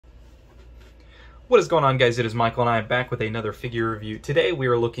What is going on, guys? It is Michael, and I am back with another figure review. Today we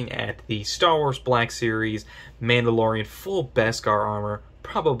are looking at the Star Wars Black Series Mandalorian full Beskar armor.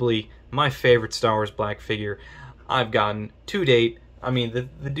 Probably my favorite Star Wars Black figure I've gotten to date. I mean,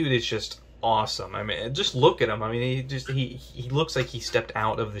 the dude is just awesome. I mean, just look at him. I mean, he looks like he stepped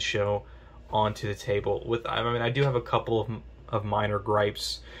out of the show onto the table. I mean, I do have a couple of minor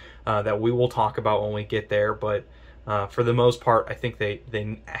gripes that we will talk about when we get there, but for the most part, I think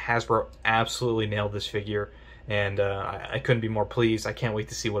Hasbro absolutely nailed this figure, and I couldn't be more pleased. I can't wait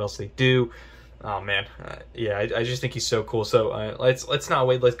to see what else they do. Oh man, yeah, I just think he's so cool. So let's not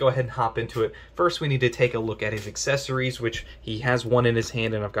wait. Let's go ahead and hop into it. First, we need to take a look at his accessories, which he has one in his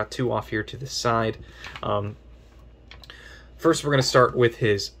hand, and I've got two off here to the side. First, we're going to start with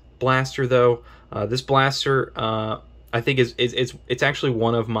his blaster, though. This blaster, I think it's actually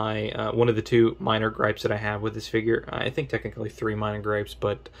one of the two minor gripes that I have with this figure. I think technically three minor gripes,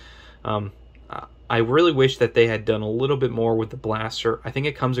 but I really wish that they had done a little bit more with the blaster. I think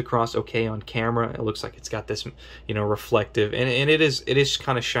it comes across okay on camera. It looks like it's got this, reflective, and it is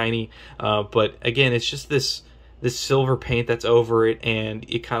kind of shiny. But again, it's just this silver paint that's over it, and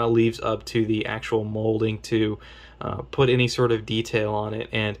it kind of leaves up to the actual molding to put any sort of detail on it.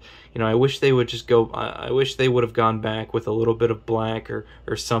 And I wish they would just go. I wish they would have gone back with a little bit of black or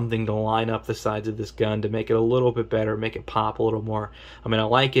something to line up the sides of this gun to make it a little bit better, make it pop a little more. I mean, I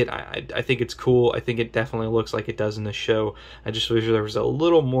like it. I think it's cool. I think it definitely looks like it does in the show. I just wish there was a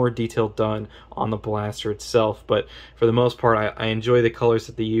little more detail done on the blaster itself. But for the most part, I enjoy the colors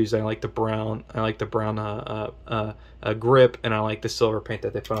that they use. I like the brown. I like the brown grip, and I like the silver paint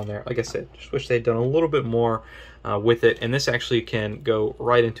that they put on there. Like I said, just wish they'd done a little bit more with it. And this actually can go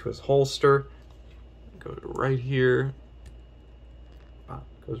right into his holster. Go right here. Wow,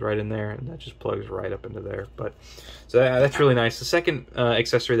 goes right in there, and that just plugs right up into there. But so that's really nice. The second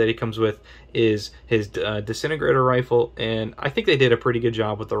accessory that he comes with is his disintegrator rifle, and I think they did a pretty good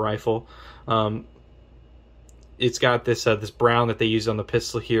job with the rifle. It's got this brown that they use on the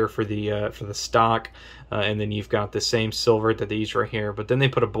pistol here for the stock, and then you've got the same silver that they use right here. But then they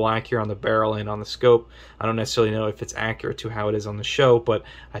put a black here on the barrel and on the scope. I don't necessarily know if it's accurate to how it is on the show, but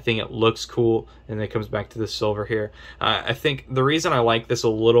I think it looks cool. And then it comes back to the silver here. I think the reason I like this a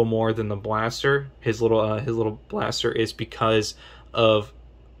little more than the blaster, his little blaster, is because of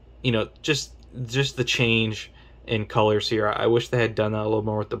just the change in colors here. I wish they had done that a little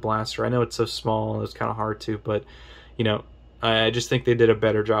more with the blaster. I know it's so small and it's kind of hard to, but I just think they did a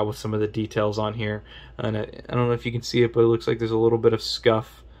better job with some of the details on here. And I don't know if you can see it, but it looks like there's a little bit of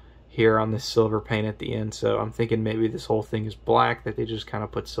scuff here on this silver paint at the end. So I'm thinking maybe this whole thing is black, that they just kind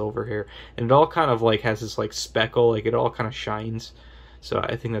of put silver here, and it all kind of like has this like speckle, like it all kind of shines. So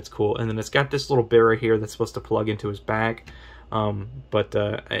I think that's cool. And then it's got this little bit right here that's supposed to plug into his back. But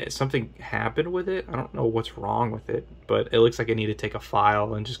something happened with it. I don't know what's wrong with it, but it looks like I need to take a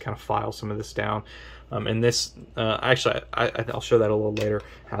file and just kind of file some of this down. And this, actually, I'll show that a little later,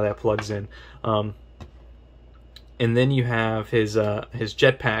 how that plugs in. And then you have his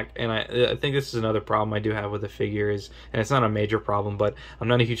jetpack, and I think this is another problem I do have with the figure and it's not a major problem, but I'm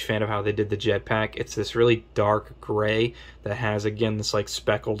not a huge fan of how they did the jetpack. It's this really dark gray that has, again, this like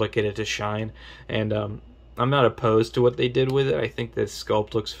speckle to get it to shine, and I'm not opposed to what they did with it. I think the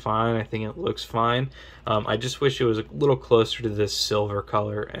sculpt looks fine. I think it looks fine. I just wish it was a little closer to this silver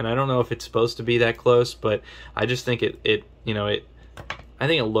color, and I don't know if it's supposed to be that close, but I just think I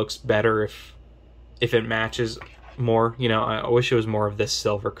think it looks better if it matches more. I wish it was more of this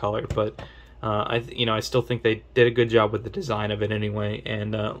silver color, but I still think they did a good job with the design of it anyway.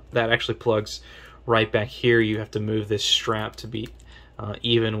 And that actually plugs right back here. You have to move this strap to be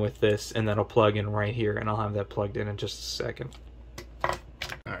even with this, and that'll plug in right here, and I'll have that plugged in just a second.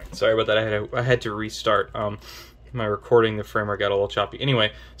 Alright, sorry about that. I had to restart my recording. The frame rate got a little choppy.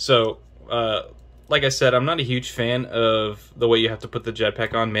 Anyway, so like I said, I'm not a huge fan of the way you have to put the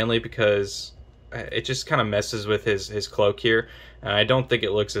jetpack on, mainly because it just kind of messes with his cloak here. And I don't think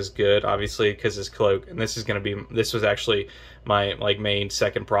it looks as good, obviously, because his cloak, and this was actually my main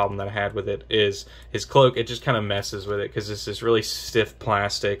second problem that I had with it, is his cloak. It just kind of messes with it because this is really stiff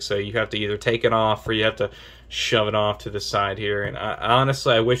plastic, so you have to either take it off or you have to shove it off to the side here. And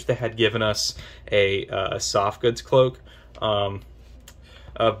honestly, I wish they had given us a soft goods cloak.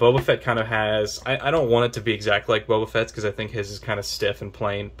 Boba Fett kind of has, I don't want it to be exactly like Boba Fett's because I think his is kind of stiff and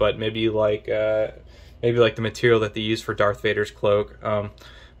plain, but maybe like the material that they use for Darth Vader's cloak,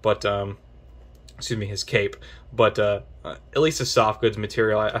 excuse me, his cape. But at least a soft goods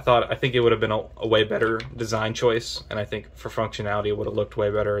material, I think it would have been a way better design choice, and I think for functionality it would have looked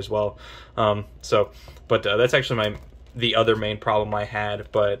way better as well. That's actually the other main problem I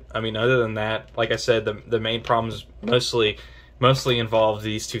had. But I mean, other than that, like I said, the main problems mostly involve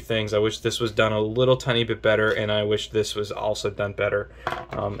these two things. I wish this was done a little tiny bit better, and I wish this was also done better.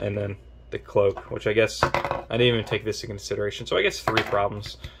 And then the cloak, which I guess I didn't even take this into consideration. So I guess 3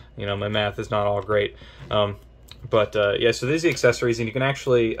 problems. You know, my math is not all great. But yeah, so these are the accessories, and you can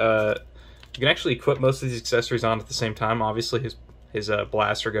actually equip most of these accessories on at the same time. Obviously, his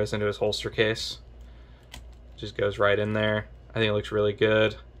blaster goes into his holster case. Just goes right in there. I think it looks really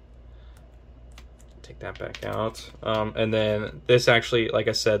good. Take that back out. And then this actually, like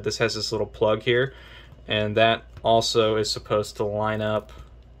I said, this has this little plug here, and that also is supposed to line up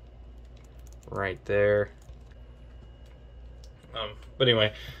right there. But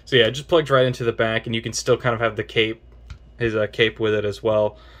anyway, so yeah, it just plugs right into the back, and you can still kind of have the cape, his cape with it as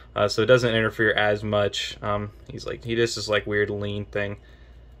well, so it doesn't interfere as much. He does this like weird lean thing.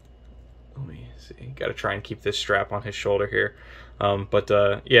 Let me see. Got to try and keep this strap on his shoulder here. But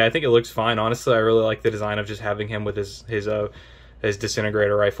yeah, I think it looks fine. Honestly, I really like the design of just having him with his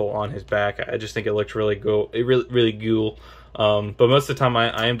disintegrator rifle on his back. I just think it looks really cool. Really cool. But most of the time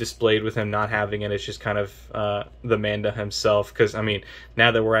I am displayed with him not having it. It's just kind of the Manda himself, because I mean,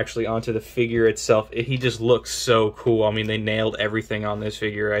 now that we're actually onto the figure itself, he just looks so cool. I mean, they nailed everything on this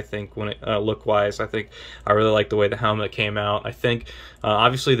figure, I think, when it look wise. I think I really like the way the helmet came out. I think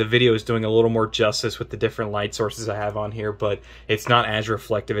obviously the video is doing a little more justice with the different light sources I have on here, but it's not as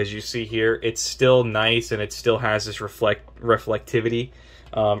reflective as you see here. It's still nice, and it still has this reflectivity.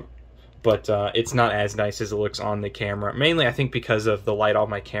 But it's not as nice as it looks on the camera. Mainly, I think because of the light on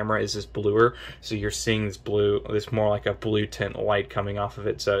my camera is this bluer, so you're seeing this blue, this more like a blue tint light coming off of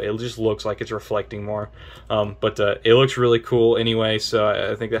it, so it just looks like it's reflecting more. But it looks really cool anyway,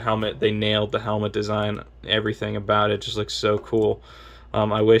 so I think the helmet, they nailed the helmet design. Everything about it just looks so cool.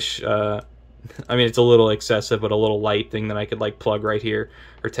 I wish, I mean, it's a little excessive, but a little light thing that I could like plug right here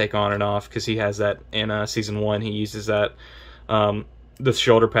or take on and off, because he has that in Season 1, he uses that. The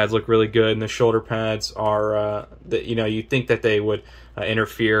shoulder pads look really good, and the shoulder pads are, you know, you'd think that they would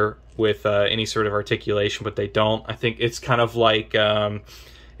interfere with any sort of articulation, but they don't. I think it's kind of like how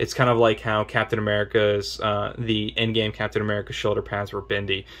Captain America's, the Endgame Captain America shoulder pads were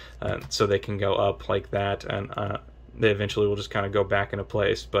bendy, so they can go up like that, and they eventually will just kind of go back into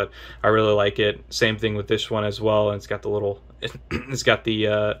place. But I really like it. Same thing with this one as well, and it's got the little, it's got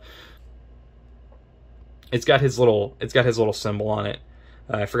his little symbol on it.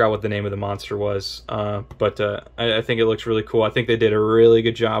 I forgot what the name of the monster was, but I think it looks really cool. I think they did a really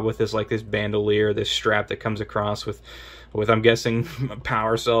good job with this, like this bandolier, this strap that comes across with I'm guessing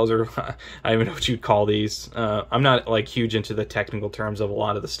power cells, or I don't even know what you'd call these. I'm not like huge into the technical terms of a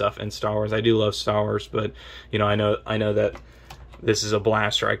lot of the stuff in Star Wars. I do love Star Wars, but you know, I know that this is a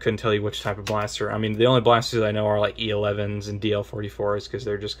blaster. I couldn't tell you which type of blaster. I mean, the only blasters I know are like E11s and DL44s, because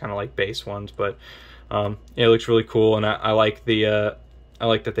they're just kind of like base ones. But yeah, it looks really cool, and I like the I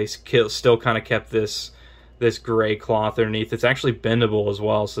like that they still kind of kept this gray cloth underneath. It's actually bendable as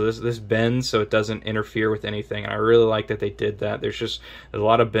well, so this bends so it doesn't interfere with anything. And I really like that they did that. There's a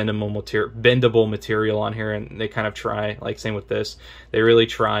lot of bendable material on here, and they kind of try, like same with this, they really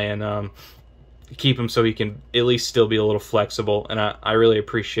try and keep him so he can at least still be a little flexible, and I really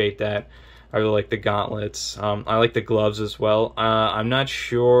appreciate that. I really like the gauntlets. I like the gloves as well. I'm not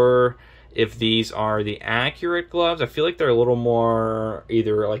sure if these are the accurate gloves. I feel like they're a little more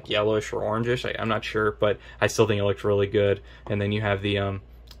either like yellowish or orangish. I'm not sure, but I still think it looks really good. And then you have the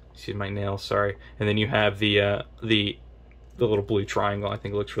excuse my nails, sorry. And then you have the little blue triangle. I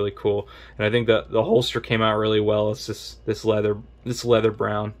think it looks really cool. And I think the holster came out really well. It's this leather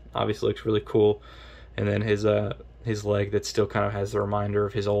brown. Obviously looks really cool. And then his leg that still kind of has the reminder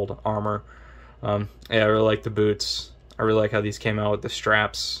of his old armor. Yeah, I really like the boots. I really like how these came out with the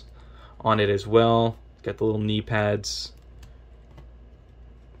straps on it as well. Got the little knee pads.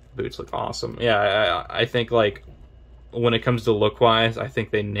 Boots look awesome. Yeah, I think like when it comes to look wise, I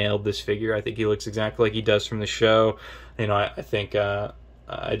think they nailed this figure. I think he looks exactly like he does from the show. You know, I think I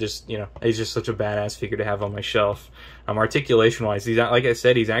just, you know, he's just such a badass figure to have on my shelf. Articulation wise, he's, like I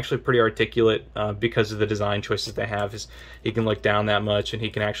said, he's actually pretty articulate because of the design choices they have. He can look down that much, and he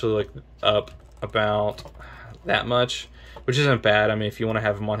can actually look up about that much, which isn't bad. I mean, if you want to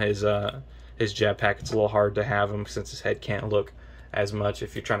have him on his jetpack, it's a little hard to have him since his head can't look as much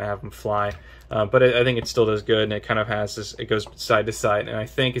if you're trying to have him fly. But I think it still does good, and it kind of has this, it goes side to side, and I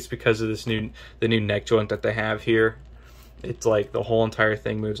think it's because of the new neck joint that they have here. It's like the whole entire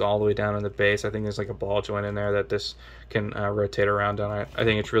thing moves all the way down in the base. I think there's like a ball joint in there that this can rotate around on. I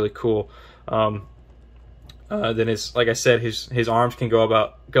think it's really cool. then his, like I said, his arms can go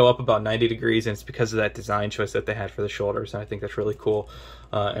up about 90 degrees, and it's because of that design choice that they had for the shoulders, and I think that's really cool.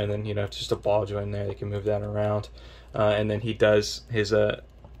 And then, you know, just a ball joint there, they can move that around. And then he does his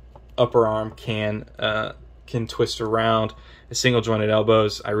upper arm can twist around. His single jointed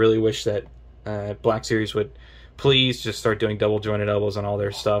elbows, I really wish that Black Series would please just start doing double jointed elbows on all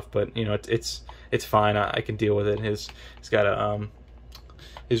their stuff, but you know, it's fine. I can deal with it. He's got a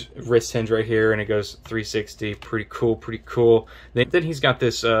his wrist hinge right here, and it goes 360. Pretty cool. Then he's got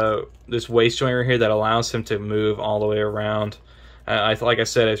this this waist joint right here that allows him to move all the way around. Like I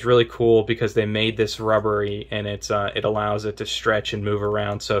said, it's really cool because they made this rubbery, and it allows it to stretch and move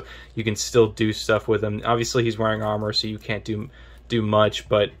around, so you can still do stuff with him. Obviously, he's wearing armor, so you can't do much,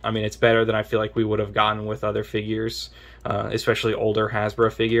 but I mean, it's better than I feel like we would have gotten with other figures, especially older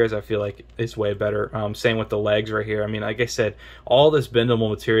Hasbro figures. I feel like it's way better. Same with the legs right here. I mean, like I said, all this bendable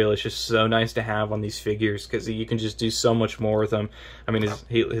material is just so nice to have on these figures because you can just do so much more with them. I mean,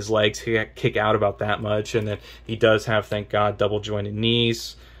 his legs kick out about that much, and then he does have, thank God, double jointed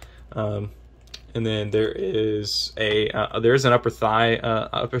knees. And then there is there's an upper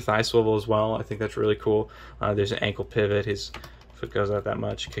thigh swivel as well. I think that's really cool. There's an ankle pivot. His foot goes out that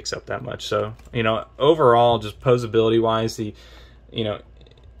much, kicks up that much. So, you know, overall, just posability wise,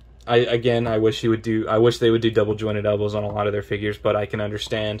 I wish they would do double jointed elbows on a lot of their figures, but I can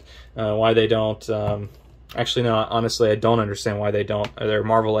understand why they don't. Actually, no, honestly, I don't understand why they don't. Their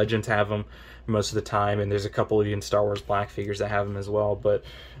Marvel Legends have them most of the time, and there's a couple of even Star Wars Black figures that have them as well, but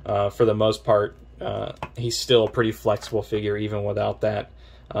for the most part, he's still a pretty flexible figure even without that.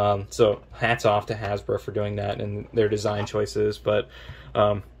 So hats off to Hasbro for doing that and their design choices, but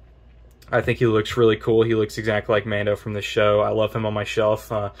I think he looks really cool. He looks exactly like Mando from the show. I love him on my shelf.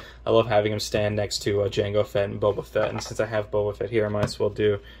 I love having him stand next to Jango Fett and Boba Fett, and since I have Boba Fett here, I might as well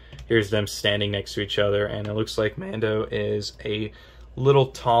do. Here's them standing next to each other, and it looks like Mando is a little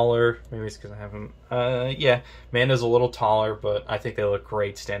taller. Maybe it's because I have him. Yeah, Mando's a little taller, but I think they look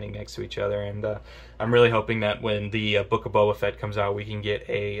great standing next to each other, and I'm really hoping that when the Book of Boba Fett comes out, we can get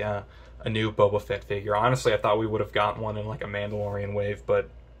a new Boba Fett figure. Honestly, I thought we would have gotten one in like a Mandalorian wave, but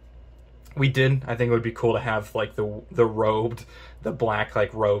we did. I think it would be cool to have like the black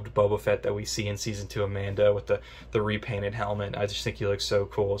like robed Boba Fett that we see in season 2 of Mando with the repainted helmet. I just think he looks so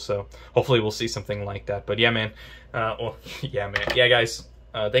cool. So hopefully we'll see something like that. But yeah, man. Yeah, guys.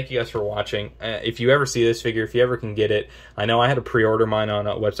 Thank you guys for watching. If you ever see this figure, if you ever can get it, I know I had to pre-order mine on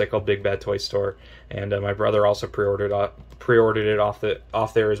a website called Big Bad Toy Store, and my brother also pre-ordered it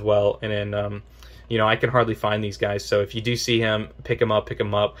off there as well. And then you know, I can hardly find these guys, so if you do see him, pick him up.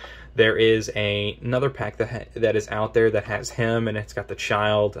 There is another pack that is out there that has him, and it's got the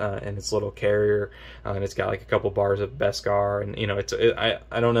child and its little carrier, and it's got like a couple bars of Beskar, and you know,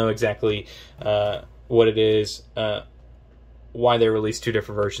 I don't know exactly what it is, why they released 2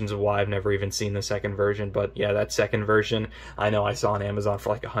 different versions, of why I've never even seen the second version. But yeah, that second version I know I saw on Amazon for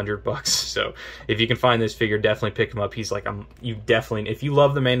like $100. So if you can find this figure, definitely pick him up. He's like, if you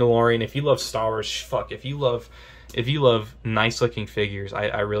love the Mandalorian, if you love Star Wars, if you love nice looking figures,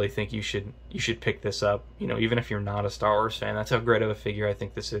 I really think you should pick this up. You know, even if you're not a Star Wars fan, that's how great of a figure I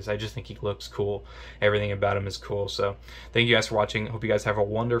think this is. I just think he looks cool. Everything about him is cool. So thank you guys for watching. Hope you guys have a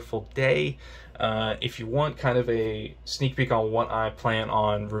wonderful day. If you want kind of a sneak peek on what I plan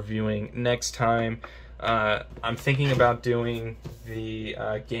on reviewing next time, I'm thinking about doing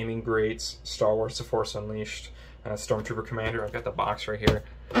the Gaming Greats Star Wars The Force Unleashed Stormtrooper Commander. I've got the box right here.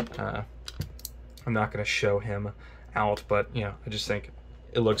 I'm not going to show him out, but you know, I just think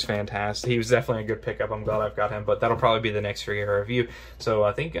it looks fantastic. He was definitely a good pickup. I'm glad I've got him, but that'll probably be the next figure I review. So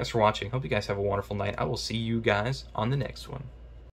thank you guys for watching. Hope you guys have a wonderful night. I will see you guys on the next one.